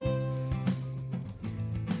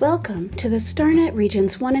Welcome to the StarNet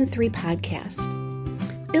Regions 1 and 3 podcast.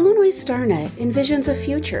 Illinois StarNet envisions a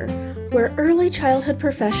future where early childhood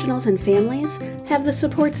professionals and families have the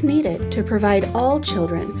supports needed to provide all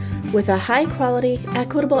children with a high-quality,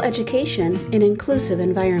 equitable education in inclusive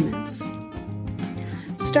environments.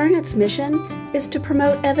 StarNet's mission is to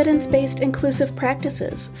promote evidence-based inclusive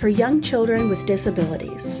practices for young children with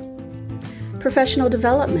disabilities, professional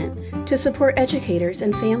development to support educators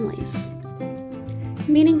and families,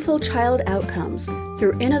 meaningful child outcomes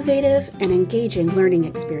through innovative and engaging learning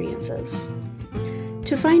experiences.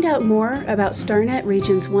 To find out more about StarNet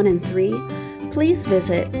Regions 1 and 3, please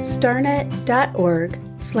visit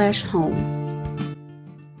starnet.org/home.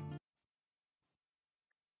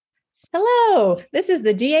 Hello, this is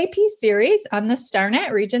the DAP series on the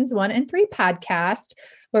StarNet Regions 1 and 3 podcast,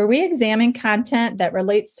 where we examine content that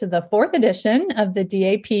relates to the fourth edition of the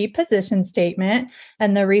DAP position statement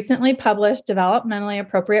and the recently published Developmentally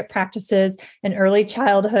Appropriate Practices in Early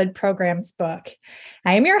Childhood Programs book.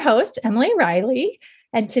 I am your host, Emily Riley,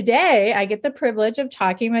 and today I get the privilege of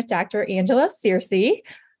talking with Dr. Angela Searcy,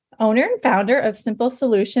 owner and founder of Simple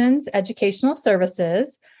Solutions Educational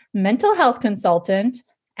Services, mental health consultant,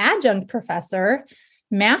 adjunct professor,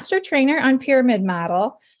 master trainer on pyramid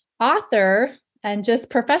model, author, and just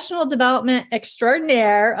professional development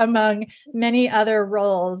extraordinaire, among many other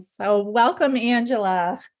roles. So welcome,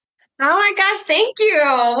 Angela. Oh my gosh, thank you.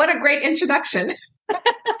 What a great introduction.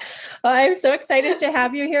 Well, I'm so excited to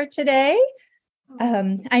have you here today.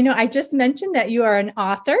 I know I just mentioned that you are an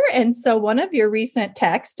author, and so one of your recent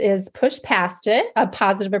texts is Push Past It, a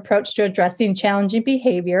positive approach to addressing challenging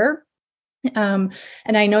behavior. And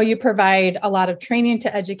I know you provide a lot of training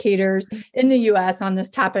to educators in the U.S. on this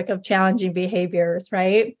topic of challenging behaviors,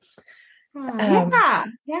 right? Yeah.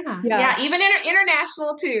 Even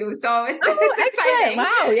international too. So it's exciting.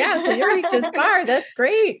 Wow. Yeah. So your reach is far. That's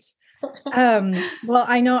great. Well,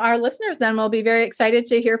 I know our listeners then will be very excited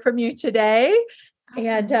to hear from you today. Awesome.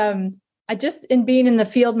 And I just, in being in the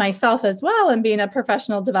field myself as well, and being a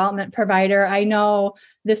professional development provider, I know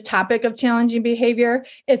this topic of challenging behavior,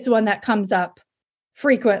 it's one that comes up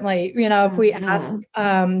frequently. You know, if we ask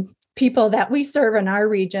people that we serve in our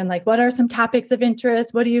region, like, what are some topics of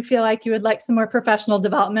interest? What do you feel like you would like some more professional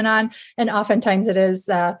development on? And oftentimes it is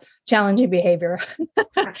challenging behavior.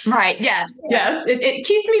 Right. Yes. It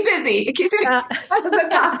keeps me busy. It keeps me as a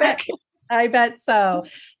topic. I bet so.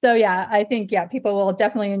 So yeah, I think, people will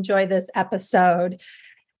definitely enjoy this episode.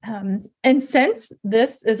 And since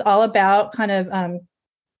this is all about kind of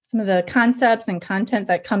some of the concepts and content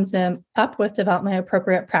that comes up with developmentally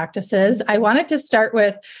appropriate practices, I wanted to start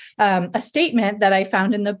with a statement that I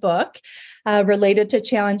found in the book related to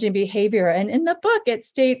challenging behavior. And in the book, it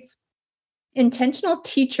states, intentional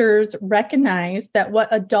teachers recognize that what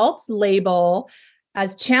adults label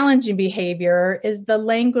as challenging behavior is the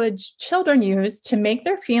language children use to make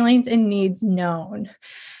their feelings and needs known.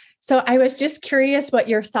 So I was just curious what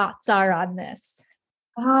your thoughts are on this.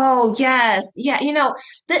 Oh, yes. Yeah. You know,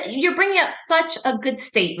 you're bringing up such a good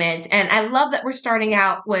statement. And I love that we're starting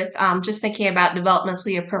out with just thinking about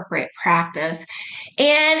developmentally appropriate practice.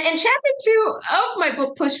 And in chapter 2 of my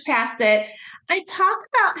book, Push Past It, I talk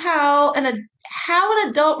about how an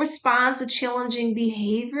adult responds to challenging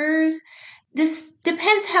behaviors. This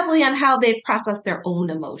depends heavily on how they process their own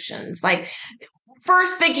emotions. Like,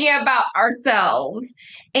 first thinking about ourselves.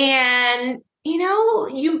 And,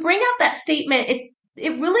 you bring up that statement.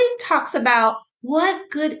 It really talks about what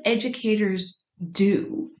good educators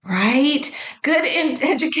do, right? Good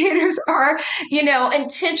educators are,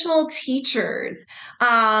 intentional teachers.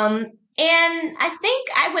 And I think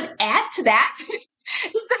I would add to that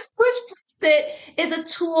is that Push That is a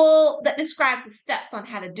tool that describes the steps on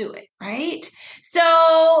how to do it, right?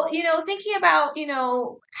 So, thinking about,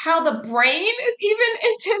 how the brain is even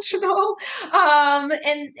intentional, and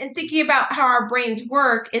thinking about how our brains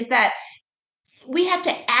work is that we have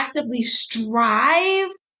to actively strive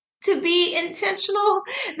to be intentional.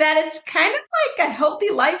 That is kind of like a healthy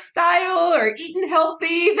lifestyle or eating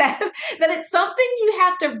healthy, that it's something you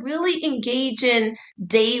have to really engage in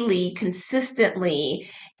daily, consistently.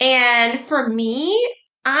 And for me,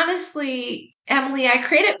 honestly, Emily, I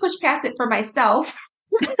created Push Past It for myself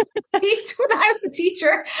when I was a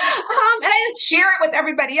teacher. And I just share it with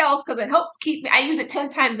everybody else because it helps I use it 10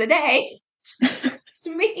 times a day. It's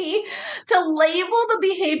me to label the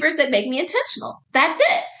behaviors that make me intentional. That's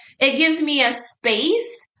it. It gives me a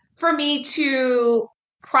space for me to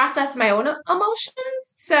process my own emotions.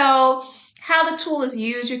 So how the tool is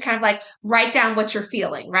used, you kind of like write down what you're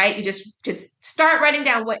feeling, right? You just start writing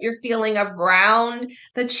down what you're feeling around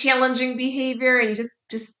the challenging behavior, and you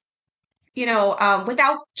just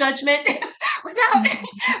without judgment, without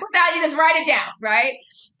you just write it down, right?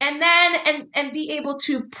 And then, and be able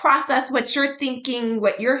to process what you're thinking,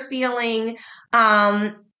 what you're feeling.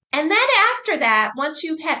 And then after that, once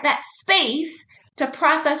you've had that space to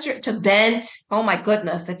process to vent. Oh my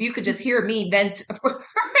goodness. If you could just hear me vent, or,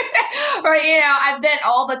 I vent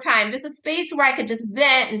all the time. There's a space where I could just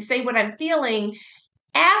vent and say what I'm feeling.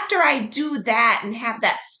 After I do that and have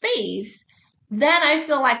that space, then I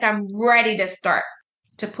feel like I'm ready to start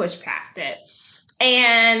to push past it.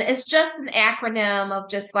 And it's just an acronym of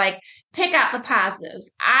just like, pick out the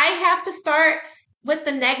positives. I have to start with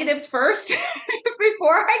the negatives first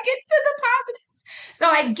before I get to the positives. So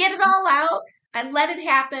I get it all out. I let it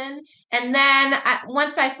happen. And then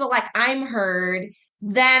once I feel like I'm heard,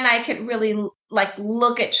 then I could really like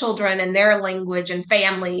look at children and their language and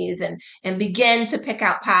families and begin to pick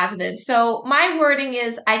out positives. So my wording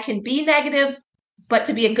is, I can be negative, but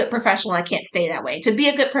to be a good professional, I can't stay that way. To be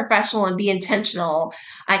a good professional and be intentional,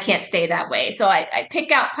 I can't stay that way. So I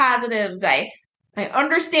pick out positives. I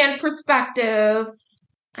understand perspective.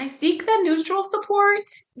 I seek the neutral support,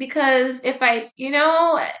 because if I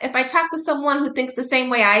talk to someone who thinks the same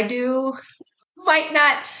way I do,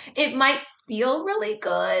 it might feel really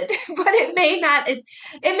good, but it may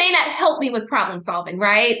not help me with problem solving,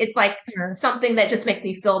 right? It's like something that just makes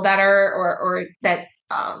me feel better, or that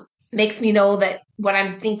makes me know that what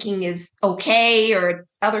I'm thinking is okay, or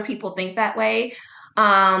other people think that way.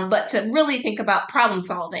 But to really think about problem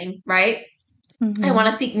solving, right? Mm-hmm. I want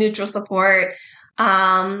to seek neutral support.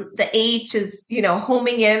 The H is,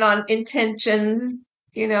 homing in on intentions.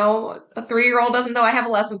 A 3-year-old doesn't know I have a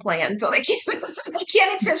lesson plan, so they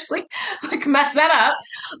can't intentionally like mess that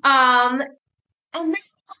up. And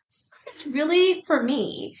it's really, for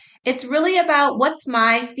me, it's really about what's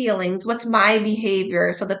my feelings, what's my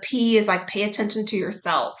behavior. So the P is like, pay attention to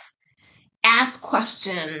yourself, ask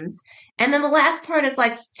questions. And then the last part is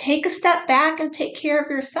like, take a step back and take care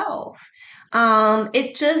of yourself.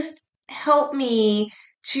 It just helped me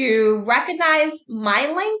to recognize my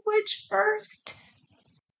language first,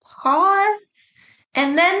 pause,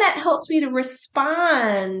 and then that helps me to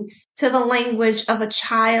respond to the language of a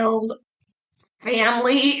child,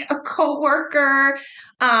 family, a coworker,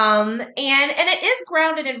 and it is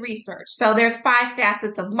grounded in research. So there's 5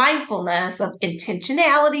 facets of mindfulness, of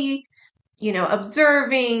intentionality,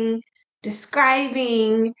 observing,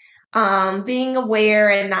 describing, being aware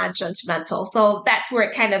and not judgmental. So that's where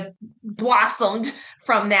it kind of blossomed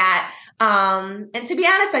from that. And to be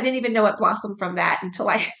honest, I didn't even know it blossomed from that until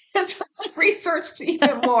I researched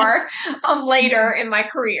even more later in my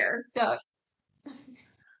career. So.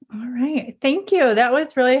 All right. Thank you. That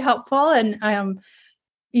was really helpful. And,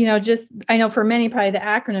 I know for many, probably the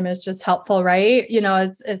acronym is just helpful, right?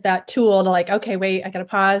 As that tool to like, okay, wait, I got to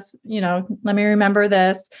pause, let me remember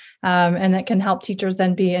this. And that can help teachers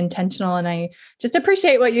then be intentional. And I just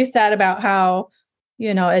appreciate what you said about how,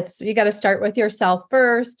 you got to start with yourself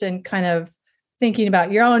first and kind of thinking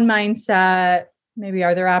about your own mindset. Maybe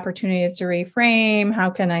are there opportunities to reframe? How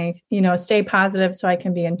can I, stay positive so I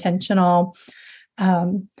can be intentional?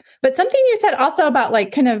 But something you said also about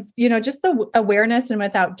like kind of, just the awareness and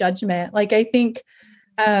without judgment. Like, I think,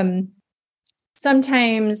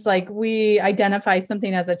 sometimes like we identify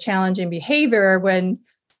something as a challenging behavior when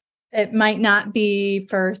it might not be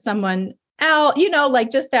for someone else,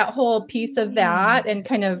 like just that whole piece of that, and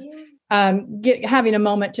kind of, having a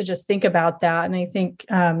moment to just think about that. And I think,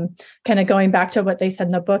 kind of going back to what they said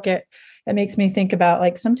in the book, it makes me think about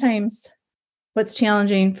like sometimes what's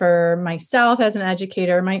challenging for myself as an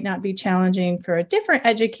educator might not be challenging for a different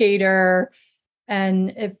educator.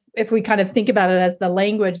 And if we kind of think about it as the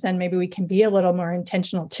language, then maybe we can be a little more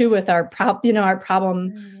intentional too with our problem.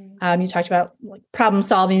 You talked about like problem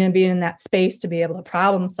solving and being in that space to be able to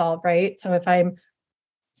problem solve, right? So if I'm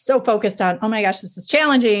so focused on, oh my gosh, this is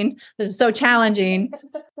challenging. This is so challenging.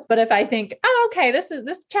 But if I think, oh, okay, this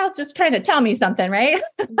child's just trying to tell me something, right?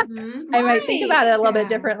 Mm-hmm. I might think about it a little bit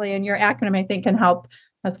differently. And your acronym, I think, can help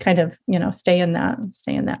us kind of, stay in that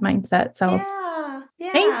mindset. So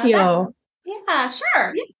thank you. Yeah,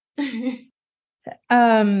 sure.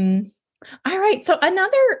 Yeah. All right. So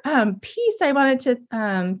another piece I wanted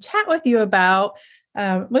to chat with you about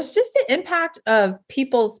was just the impact of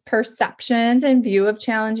people's perceptions and view of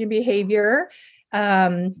challenging behavior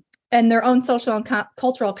and their own social and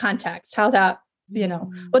cultural context, how that,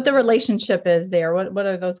 what the relationship is there. What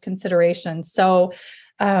are those considerations? So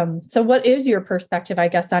what is your perspective, I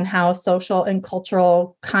guess, on how social and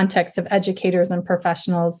cultural contexts of educators and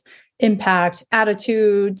professionals impact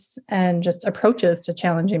attitudes and just approaches to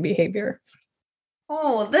challenging behavior?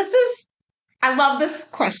 Oh, I love this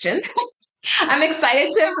question. I'm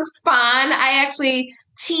excited to respond. I actually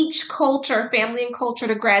teach culture, family and culture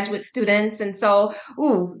to graduate students. And so,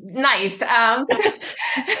 ooh, nice. So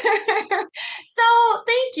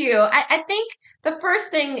thank you. I think the first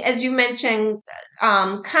thing, as you mentioned,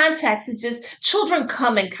 context is just children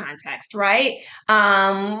come in context, right?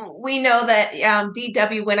 We know that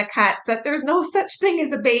D.W. Winnicott said there's no such thing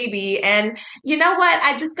as a baby. And you know what?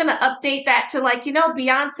 I'm just going to update that to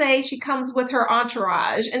Beyonce, she comes with her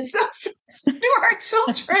entourage. And so do our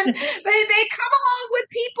children. They come along with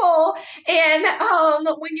people. And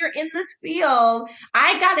when you're in this field,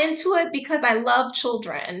 I got into it because I love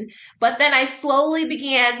children. But then I slowly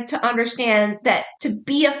began to understand that to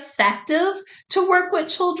be effective to work with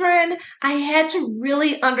children, I had to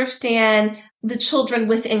really understand the children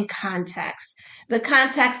within context, the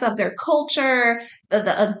context of their culture,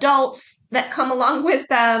 the adults that come along with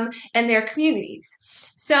them, and their communities.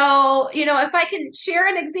 So, if I can share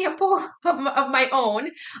an example of my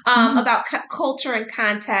own about culture and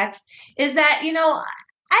context, is that,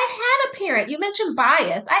 I had a parent, you mentioned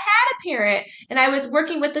bias. I had a parent and I was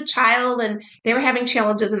working with a child and they were having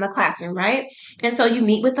challenges in the classroom, right? And so you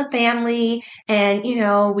meet with the family and,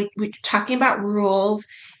 we're talking about rules.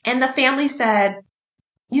 And the family said,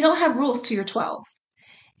 you don't have rules till you're 12.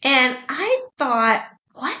 And I thought,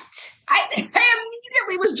 what? I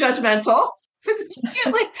immediately was judgmental.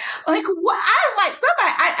 What? I like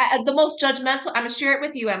somebody. The most judgmental. I'm gonna share it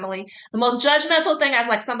with you, Emily. The most judgmental thing, I was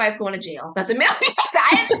like, somebody's going to jail. That's a million.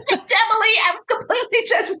 I understand, Emily. I was completely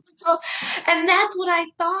judgmental, and that's what I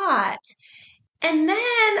thought. And then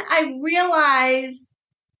I realized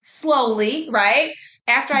slowly, right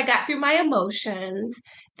after I got through my emotions,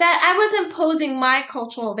 that I was imposing my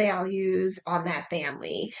cultural values on that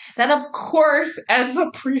family. That, of course, as a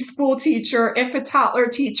preschool teacher, infant toddler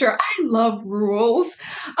teacher, I love rules.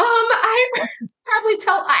 I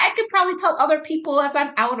could probably tell other people as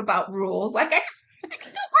I'm out about rules. Like I could do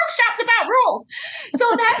workshops about rules. So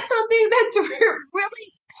that's something that's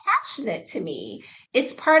really passionate to me.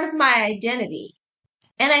 It's part of my identity.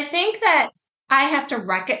 And I think that I have to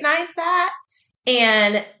recognize that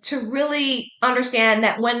and to really understand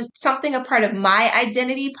that when something a part of my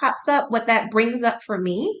identity pops up, what that brings up for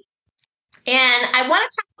me. And I want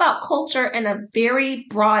to talk about culture in a very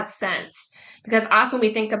broad sense, because often we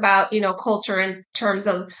think about, culture in terms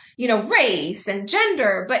of, race and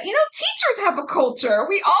gender, but, teachers have a culture.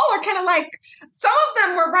 We all are kind of like, some of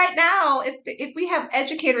them were right now, if we have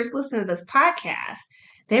educators listen to this podcast,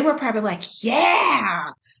 they were probably like, yeah,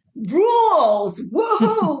 rules,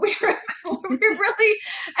 woohoo. we really,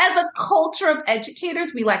 as a culture of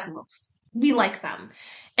educators, we like rules. We like them.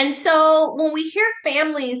 And so when we hear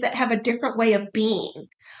families that have a different way of being,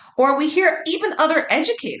 or we hear even other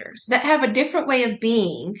educators that have a different way of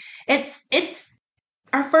being, it's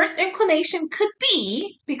our first inclination could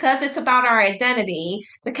be, because it's about our identity,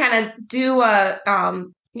 to kind of do I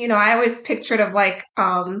always pictured of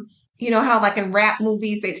how like in rap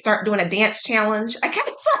movies, they start doing a dance challenge. I kind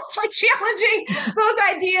of start challenging those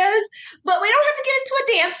ideas, but we don't have to get into a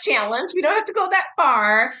dance challenge. We don't have to go that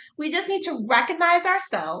far. We just need to recognize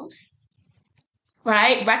ourselves,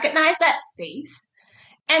 right? Recognize that space,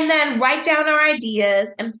 and then write down our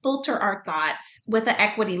ideas and filter our thoughts with an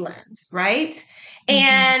equity lens, right? Mm-hmm.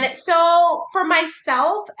 And so for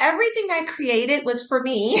myself, everything I created was for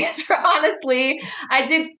me. Honestly, I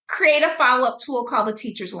did create a follow-up tool called the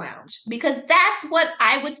Teacher's Lounge, because that's what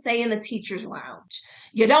I would say in the Teacher's Lounge.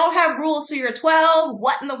 You don't have rules till you're 12.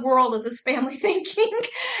 What in the world is this family thinking?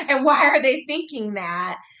 And why are they thinking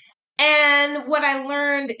that? And what I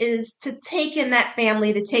learned is to take in that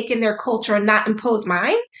family, to take in their culture and not impose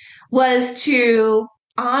mine, was to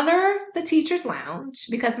honor the Teacher's Lounge,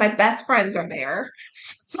 because my best friends are there.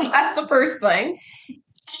 So that's the first thing.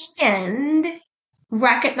 And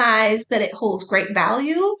recognize that it holds great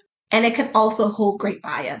value, and it can also hold great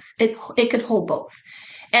bias. It could hold both.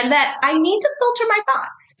 And that I need to filter my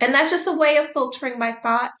thoughts. And that's just a way of filtering my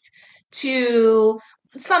thoughts. To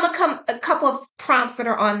a couple of prompts that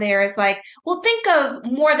are on there is like, well, think of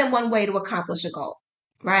more than one way to accomplish a goal,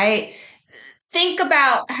 right? Think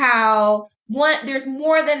about how there's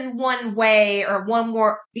more than one way, or one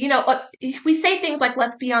more, if we say things like,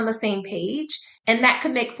 let's be on the same page, and that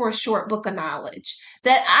could make for a short book of knowledge,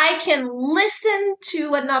 that I can listen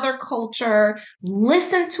to another culture,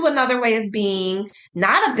 listen to another way of being,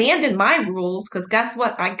 not abandon my rules, because guess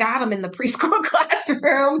what? I got them in the preschool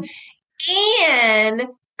classroom, and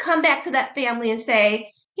come back to that family and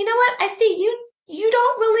say, you know what? I see you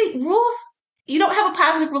don't really rules. You don't have a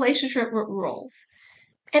positive relationship with rules.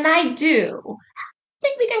 And I do. I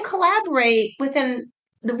think we can collaborate within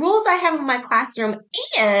the rules I have in my classroom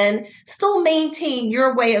and still maintain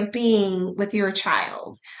your way of being with your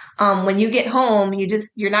child. When you get home,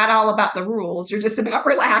 you're not all about the rules. You're just about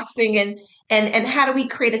relaxing and how do we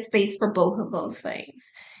create a space for both of those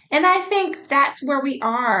things? And I think that's where we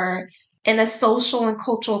are in a social and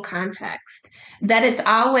cultural context, that it's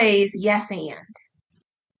always yes and.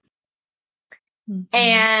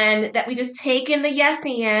 And that we just take in the yes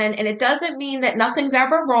and it doesn't mean that nothing's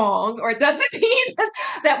ever wrong, or it doesn't mean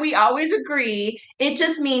that we always agree. It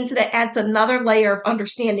just means that it adds another layer of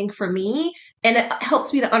understanding for me, and it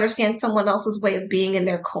helps me to understand someone else's way of being in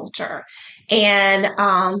their culture. And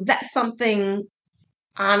that's something,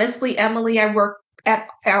 honestly, Emily, I work at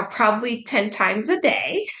probably 10 times a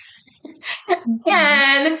day.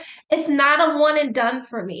 And it's not a one and done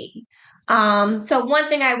for me. So one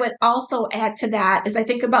thing I would also add to that is I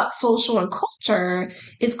think about social and culture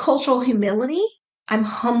is cultural humility. I'm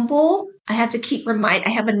humble. I have to keep I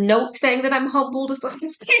have a note saying that I'm humble so I can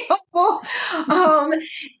stay humble.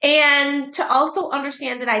 And to also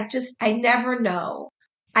understand that I never know.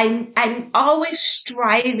 I'm always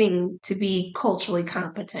striving to be culturally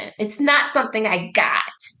competent. It's not something I got.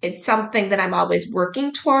 It's something that I'm always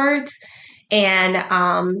working towards. And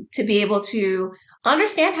to be able to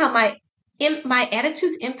understand how my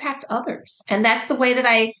attitudes impact others. And that's the way that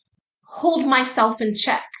I hold myself in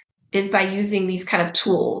check, is by using these kind of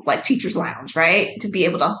tools like Teacher's Lounge, right? To be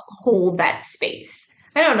able to hold that space.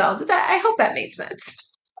 I don't know. I hope that made sense.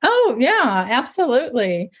 Oh, yeah,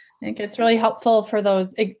 absolutely. I think it's really helpful for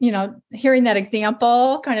those, hearing that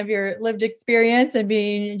example, kind of your lived experience, and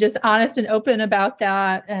being just honest and open about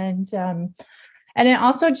that. And it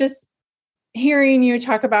also just hearing you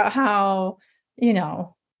talk about how,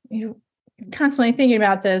 you're constantly thinking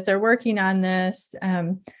about this or working on this,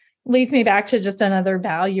 leads me back to just another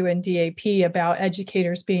value in DAP about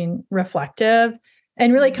educators being reflective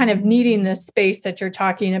and really kind of needing this space that you're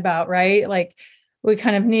talking about, right? Like, we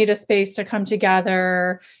kind of need a space to come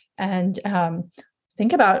together and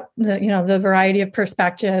think about the variety of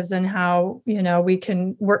perspectives and how, we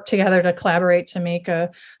can work together to collaborate to make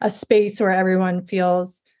a space where everyone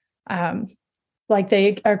feels like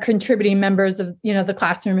they are contributing members of, the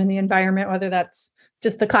classroom and the environment, whether that's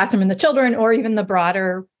just the classroom and the children or even the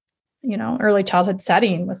broader, early childhood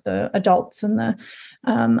setting with the adults and the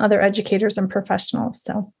other educators and professionals.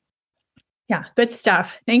 So yeah, good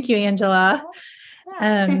stuff. Thank you, Angela.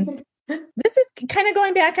 This is kind of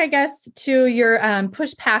going back, I guess, to your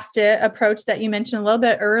push past it approach that you mentioned a little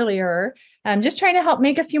bit earlier. Just trying to help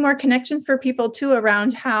make a few more connections for people too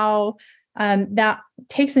around how that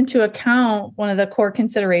takes into account one of the core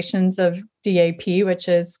considerations of DAP, which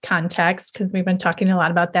is context, because we've been talking a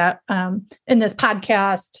lot about that in this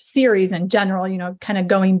podcast series in general, kind of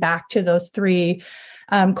going back to those three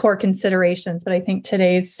core considerations. But I think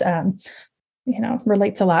today's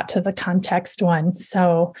relates a lot to the context one.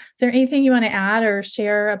 So is there anything you want to add or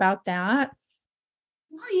share about that?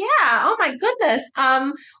 Oh, yeah. Oh, my goodness.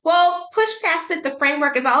 Well, Push Past It, the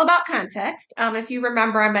framework is all about context. If you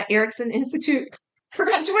remember, I'm at Erickson Institute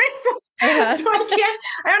graduate. So I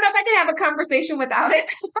don't know if I can have a conversation without it.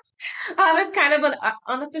 It's kind of an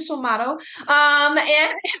unofficial motto. And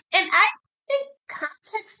I think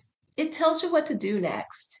context, it tells you what to do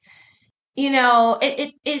next.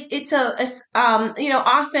 It's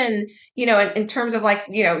often, in terms of like,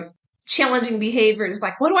 challenging behaviors,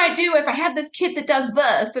 like, what do I do if I have this kid that does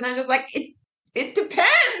this? And I'm just like, it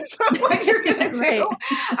depends on what you're going to do. Right.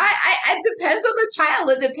 It depends on the child.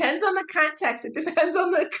 It depends on the context. It depends on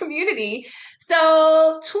the community.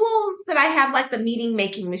 So tools that I have, like the meeting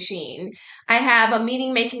making machine. I have a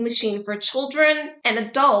meeting making machine for children and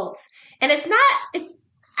adults. And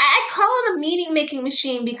I call it a meaning making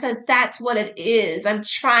machine because that's what it is. I'm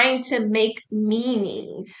trying to make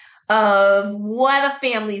meaning of what a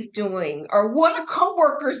family's doing or what a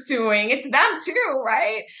coworker's doing. It's them too,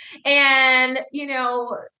 right? And,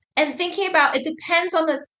 and thinking about, it depends on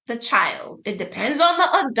the child. It depends on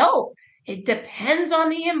the adult. It depends on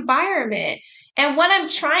the environment. And what I'm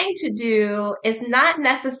trying to do is not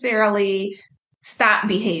necessarily stop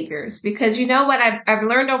behaviors, because what I've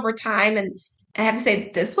learned over time, and I have to say,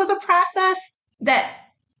 this was a process, that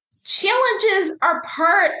challenges are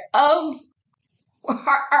part of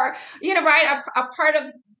our right, a part of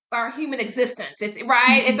our human existence. It's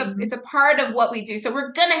right. Mm-hmm. It's a part of what we do. So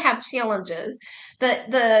we're going to have challenges.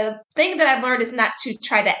 The thing that I've learned is not to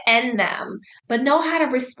try to end them, but know how to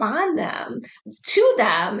respond to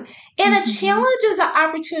them. And a challenge is an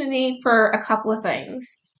opportunity for a couple of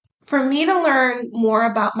things. For me to learn more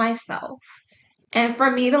about myself, and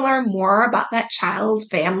for me to learn more about that child,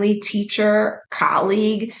 family, teacher,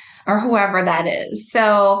 colleague, or whoever that is.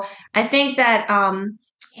 So I think that,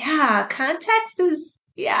 context is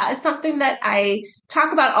something that I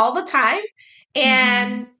talk about all the time. Mm-hmm.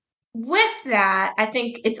 And with that, I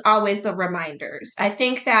think it's always the reminders. I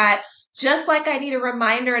think that just like I need a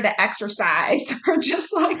reminder to exercise, or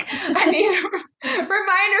just like I need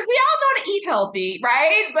reminders, we all know to eat healthy,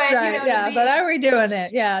 right? But Right. to Yeah. But be are we doing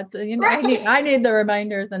it? Yeah. It's, right I need the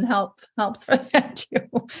reminders, and helps for that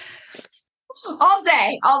too. all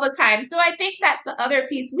day, all the time. So I think that's the other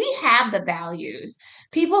piece. We have the values.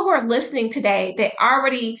 People who are listening today, they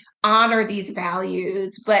already honor these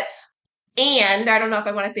values, and I don't know if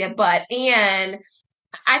I want to say a but, and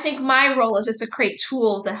I think my role is just to create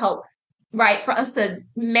tools that help, right, for us to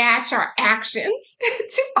match our actions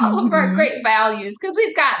to all of our Mm-hmm. great values, because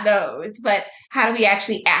we've got those, but how do we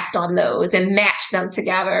actually act on those and match them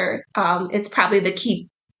together is probably the key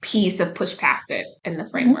piece of push past it in the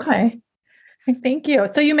framework. Okay. Thank you.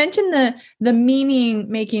 So you mentioned the meaning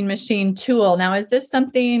making machine tool. Now, is this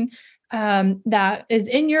something that is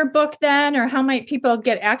in your book then, or how might people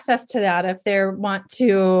get access to that if they want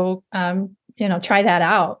to, try that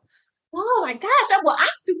out? Oh my gosh. Well, I'm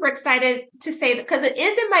super excited to say that because it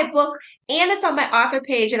is in my book and it's on my author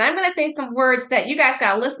page. And I'm going to say some words that you guys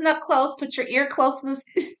got to listen up close, put your ear close to this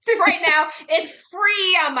to right now. It's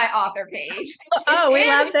free on my author page. Oh, we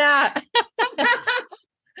love that.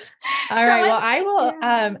 All right. Well, I will,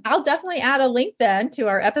 yeah. I'll definitely add a link then to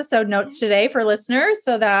our episode notes today for listeners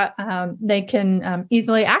so that they can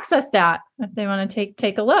easily access that if they want to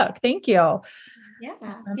take a look. Thank you. Yeah.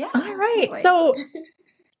 All right. Absolutely. So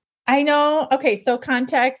I know. Okay. So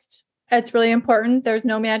context, it's really important. There's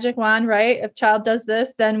no magic wand, right? If child does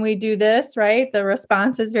this, then we do this, right? The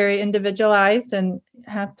response is very individualized and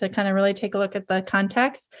have to kind of really take a look at the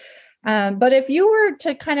context. But if you were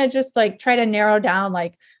to kind of just like try to narrow down,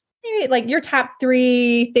 like maybe like your top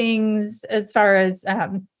 3 things as far as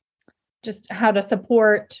just how to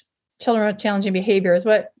support children with challenging behaviors,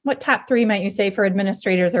 what top 3 might you say for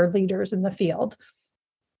administrators or leaders in the field?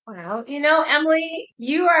 Wow. Emily,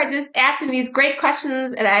 you are just asking these great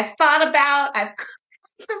questions and I've thought about, I've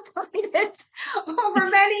contemplated over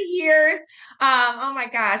many years. Oh my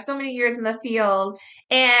gosh, so many years in the field.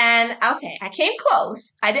 And okay, I came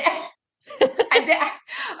close. I did. I did.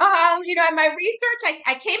 In my research,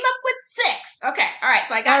 I came up with 6. Okay. All right.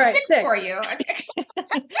 So I got 6 for you. Okay.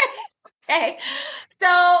 Okay.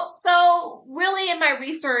 So really in my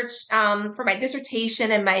research, for my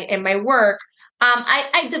dissertation and my work,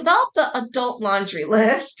 I developed the adult laundry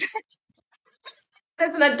list.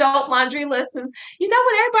 As an adult laundry list is, when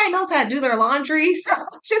everybody knows how to do their laundry. So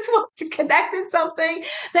I just want to connect in something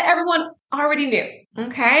that everyone already knew.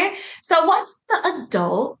 Okay. So what's the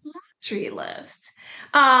adult laundry list?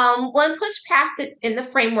 When pushed past it in the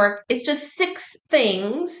framework, it's just 6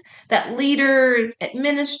 things that leaders,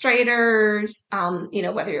 administrators,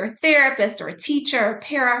 whether you're a therapist or a teacher or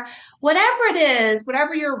para, whatever it is,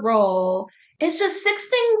 whatever your role, it's just 6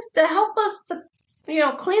 things to help us to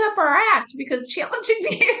clean up our act, because challenging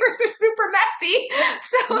behaviors are super messy.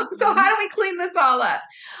 So how do we clean this all up?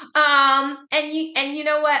 And you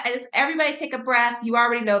know what? Everybody take a breath. You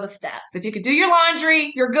already know the steps. If you could do your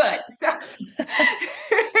laundry, you're good. So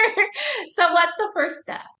what's the first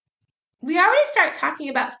step? We already start talking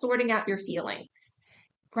about sorting out your feelings,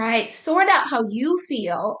 right? Sort out how you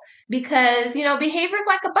feel, because, behavior is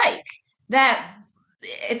like a bike that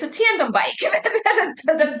it's a tandem bike.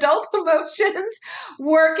 The adult emotions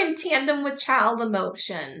work in tandem with child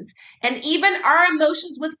emotions. And even our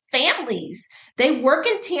emotions with families, they work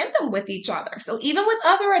in tandem with each other. So even with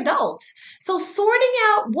other adults. So sorting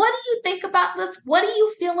out, what do you think about this? What do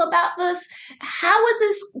you feel about this? How is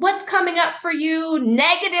this? What's coming up for you?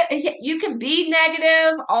 Negative. You can be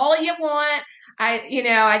negative all you want.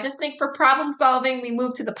 I just think for problem solving, we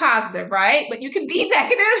move to the positive, right? But you can be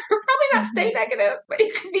negative, or probably not stay negative, but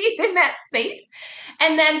you can be in that space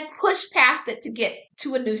and then push past it to get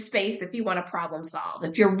to a new space if you want to problem solve.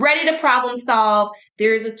 If you're ready to problem solve,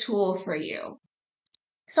 there's a tool for you.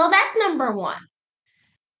 So that's number 1.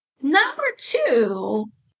 Number 2,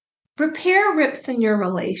 repair rips in your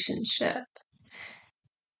relationship.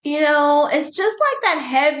 It's just like that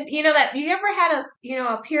head, that you ever had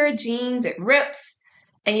a pair of jeans, it rips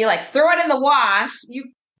and you like throw it in the wash, you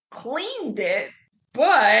cleaned it,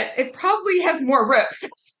 but it probably has more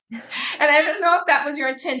rips. And I don't know if that was your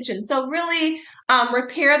intention. So really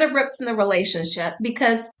repair the rips in the relationship,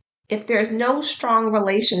 because if there's no strong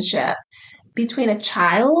relationship between a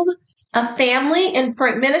child, a family, and for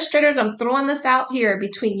administrators, I'm throwing this out here,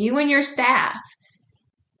 between you and your staff,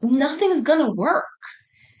 nothing's going to work.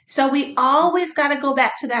 So we always got to go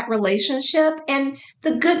back to that relationship. And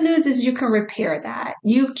the good news is you can repair that.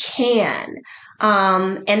 You can.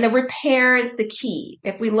 And the repair is the key.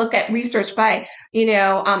 If we look at research by,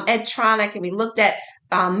 Ed Tronick, and we looked at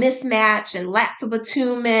mismatch and lapse of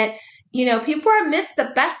attunement, people are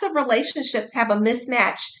the best of relationships have a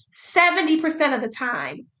mismatch 70% of the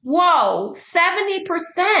time. Whoa,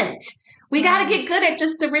 70%. We got to get good at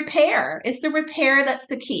just the repair. It's the repair that's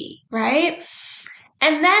the key, right?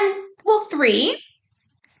 And then, 3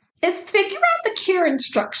 is figure out the care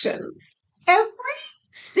instructions. Every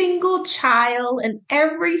single child and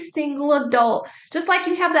every single adult, just like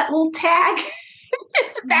you have that little tag in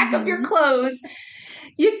the back of your clothes,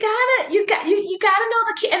 you gotta know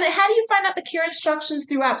the key. And then how do you find out the care instructions?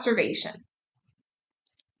 Through observation.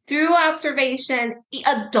 Through observation.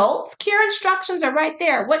 Adults' care instructions are right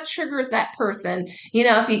there. What triggers that person?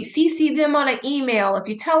 If you CC them on an email, if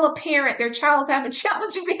you tell a parent their child's having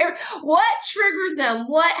challenging behavior, what triggers them?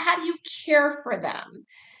 How do you care for them?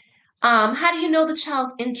 How do you know the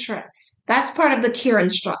child's interests? That's part of the care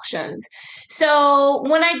instructions. So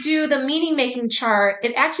when I do the meaning making chart,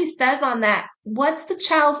 it actually says on that, what's the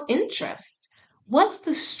child's interest? What's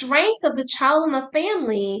the strength of the child and the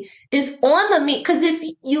family is on the meat. Because if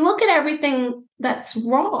you look at everything that's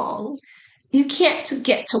wrong, you can't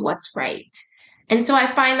get to what's right. And so I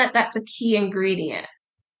find that that's a key ingredient.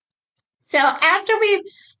 So after we've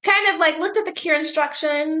kind of looked at the care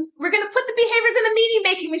instructions, we're going to put the behaviors in the meaning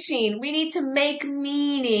making machine. We need to make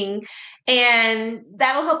meaning, and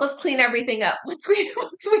that'll help us clean everything up. Once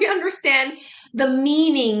we understand the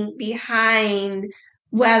meaning behind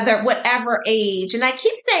whatever age. And I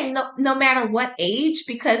keep saying no matter what age,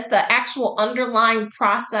 because the actual underlying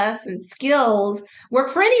process and skills work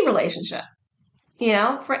for any relationship,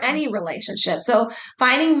 for any relationship. So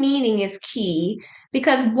finding meaning is key,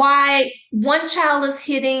 because why one child is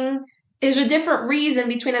hitting is a different reason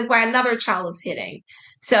between why another child is hitting.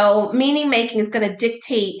 So meaning making is going to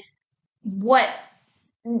dictate what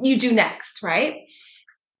you do next, right?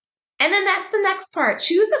 And then that's the next part.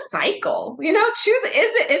 Choose a cycle. Is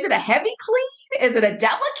it a heavy clean? Is it a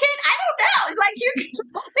delicate? I don't know. The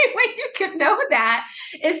only way you could know that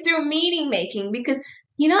is through meaning making, because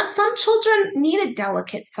some children need a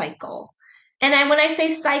delicate cycle. And when I say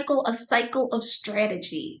cycle, a cycle of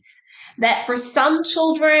strategies. That for some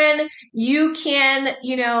children, you can,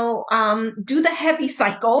 do the heavy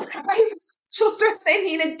cycle. Right? Children, they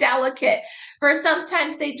need a delicate. Or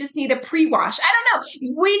sometimes they just need a pre-wash. I don't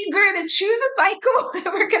know. We're going to choose a cycle, and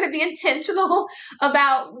we're going to be intentional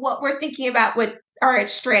about what we're thinking about with our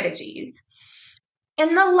strategies.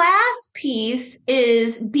 And the last piece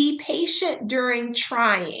is be patient during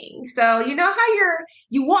trying. So you know how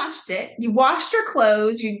you washed your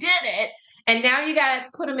clothes, you did it, and now you got to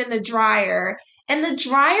put them in the dryer. And the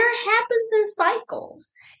dryer happens in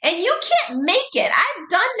cycles. And you can't make it. I've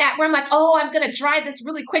done that where I'm like, I'm going to dry this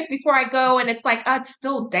really quick before I go. And it's like, it's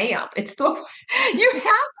still damp. You have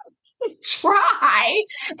to try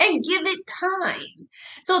and give it time.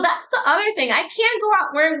 So that's the other thing. I can't go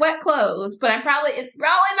out wearing wet clothes, but it's probably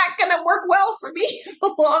not going to work well for me in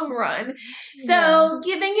the long run. So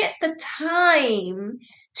giving it the time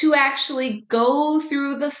to actually go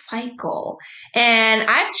through the cycle. And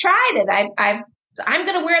I've tried it. I'm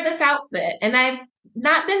going to wear this outfit, and I've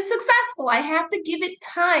not been successful. I have to give it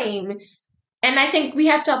time. And I think we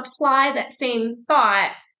have to apply that same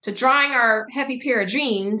thought to drawing our heavy pair of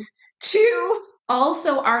jeans to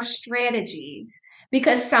also our strategies,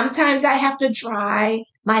 because sometimes I have to dry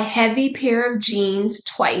my heavy pair of jeans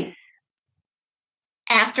twice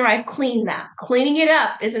after I've cleaned them. Cleaning it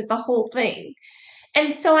up isn't the whole thing.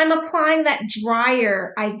 And so I'm applying that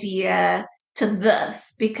dryer idea to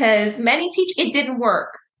this, because many teach it didn't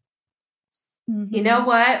work. Mm-hmm. You know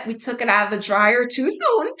what? We took it out of the dryer too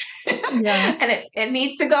soon. Yeah. And it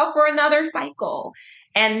needs to go for another cycle.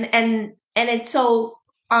 And it's so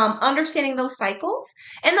understanding those cycles,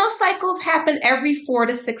 and those cycles happen every 4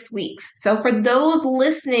 to 6 weeks. So for those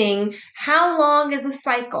listening, how long is a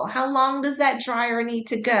cycle? How long does that dryer need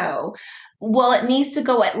to go? Well, it needs to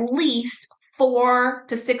go at least 4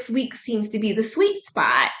 to 6 weeks seems to be the sweet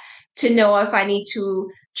spot to know if I need to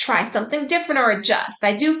try something different or adjust.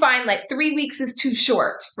 I do find 3 weeks is too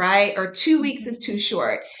short, right? Or 2 weeks is too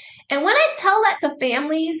short. And when I tell that to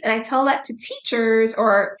families and I tell that to teachers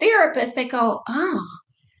or therapists, they go, oh,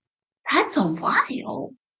 that's a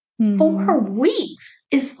while. Mm-hmm. 4 weeks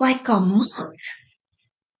is like a month.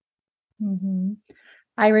 Mm-hmm.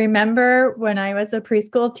 I remember when I was a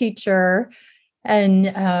preschool teacher and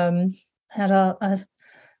had a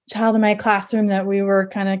child in my classroom that we were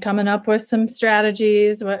kind of coming up with some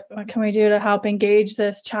strategies. What can we do to help engage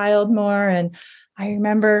this child more? And I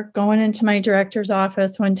remember going into my director's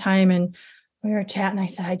office one time and we were chatting. I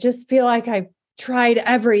said, I just feel like I've tried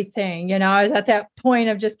everything. I was at that point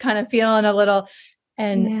of just kind of feeling a little,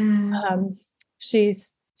 and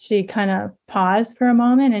she kind of paused for a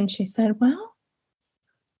moment and she said, well,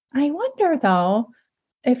 I wonder though,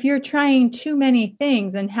 if you're trying too many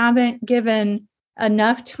things and haven't given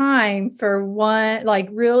enough time for one, like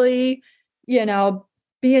really,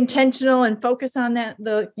 be intentional and focus on that,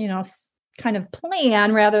 kind of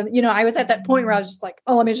plan rather, I was at that point where I was just like,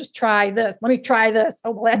 oh, let me just try this. Let me try this. Oh,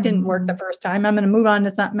 well, that didn't work the first time. I'm going to move on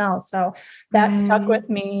to something else. So that stuck with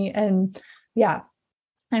me. And yeah,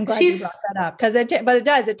 I'm glad you brought that up because it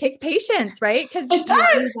takes patience, right? Because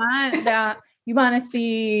you want to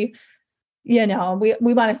see,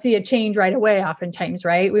 we want to see a change right away oftentimes,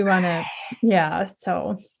 right? We want to,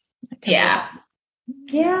 so. Yeah,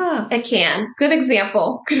 it can. Good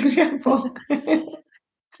example.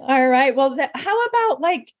 All right. Well, how about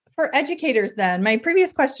like for educators then? My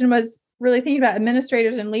previous question was really thinking about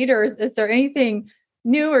administrators and leaders. Is there anything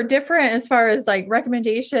new or different as far as like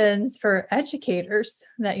recommendations for educators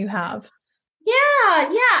that you have? Yeah.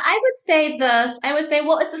 I would say this. I would say,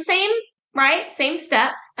 well, it's the same, right? Same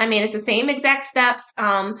steps. I mean, it's the same exact steps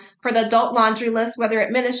for the adult laundry list, whether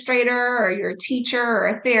administrator or you're a teacher or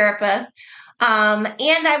a therapist. And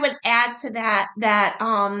I would add to that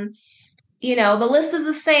the list is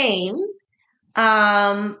the same.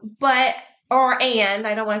 And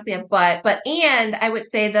I don't want to say a but I would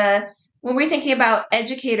say when we're thinking about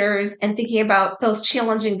educators and thinking about those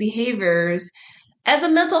challenging behaviors, as a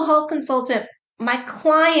mental health consultant, my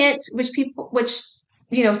client, which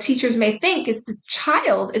teachers may think is the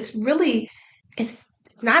child, it's not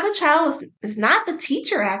a child, it's not the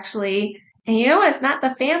teacher actually. And it's not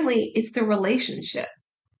the family, it's the relationship.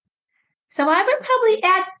 So I would probably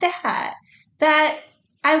add that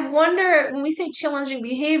I wonder when we say challenging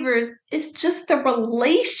behaviors, it's just the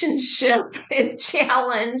relationship is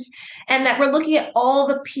challenged and that we're looking at all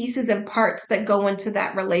the pieces and parts that go into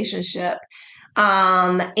that relationship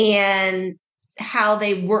and how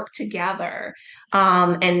they work together.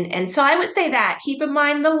 And so I would say that keep in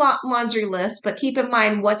mind the laundry list, but keep in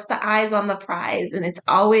mind what's the eyes on the prize. And it's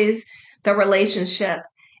always the relationship,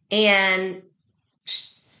 and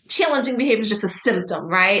challenging behavior is just a symptom,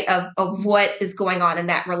 right, of what is going on in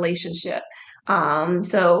that relationship.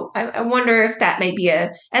 So I wonder if that may be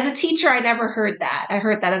as a teacher, I never heard that. I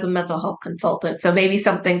heard that as a mental health consultant. So maybe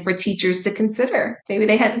something for teachers to consider. Maybe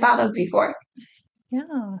they hadn't thought of before.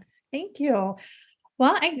 Yeah, thank you.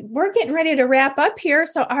 Well, we're getting ready to wrap up here.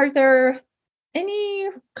 So are there any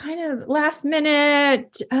kind of last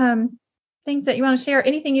minute things that you want to share?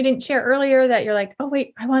 Anything you didn't share earlier that you're like, oh,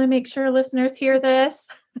 wait, I want to make sure listeners hear this?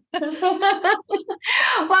 Well,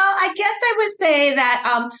 I guess I would say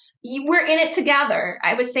that we're in it together.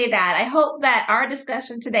 I would say that. I hope that our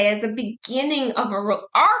discussion today is a beginning of our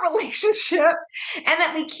relationship and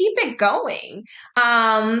that we keep it going.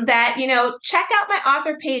 Check out my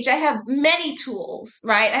author page. I have many tools,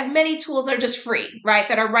 right? I have many tools that are just free, right?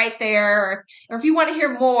 That are right there. Or if you want to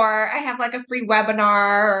hear more, I have like a free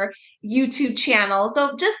webinar or YouTube channel.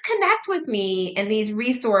 So just connect with me in these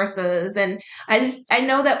resources. And I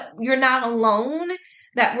know that you're not alone,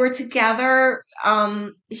 that we're together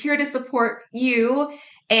here to support you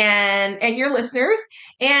and your listeners,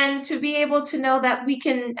 and to be able to know that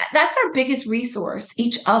that's our biggest resource,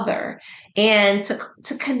 each other, and to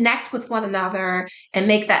connect with one another and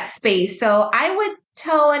make that space. So I would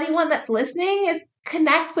tell anyone that's listening is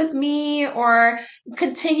connect with me or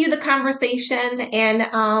continue the conversation. And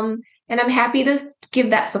I'm happy to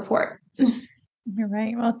give that support. All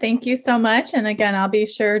right. Well, thank you so much. And again, I'll be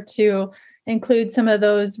sure to include some of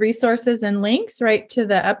those resources and links right to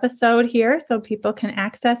the episode here so people can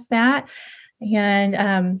access that.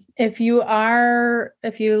 And if you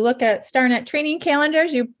look at StarNet training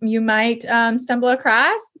calendars, you might stumble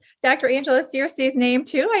across Dr. Angela Searcy's name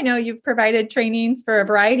too. I know you've provided trainings for a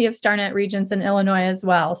variety of StarNet regions in Illinois as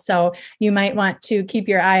well. So you might want to keep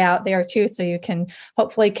your eye out there too, so you can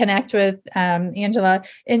hopefully connect with Angela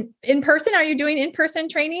in person. Are you doing in-person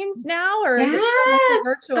trainings now, or is it still mostly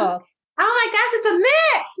virtual? Oh my gosh, it's a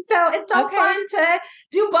mix. So it's so fun to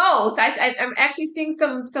do both. I'm actually seeing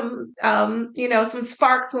some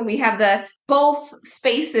sparks when we have both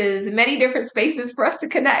spaces, many different spaces for us to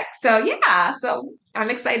connect. So so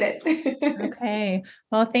I'm excited. Okay.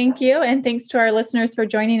 Well, thank you. And thanks to our listeners for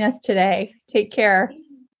joining us today. Take care.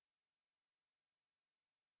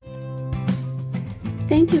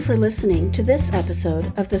 Thank you for listening to this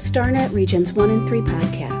episode of the StarNet Regions 1 and 3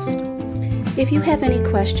 podcast. If you have any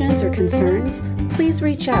questions or concerns, please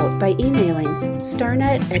reach out by emailing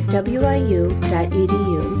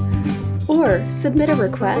starnet@wiu.edu or submit a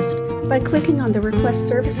request by clicking on the Request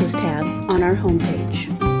Services tab on our homepage.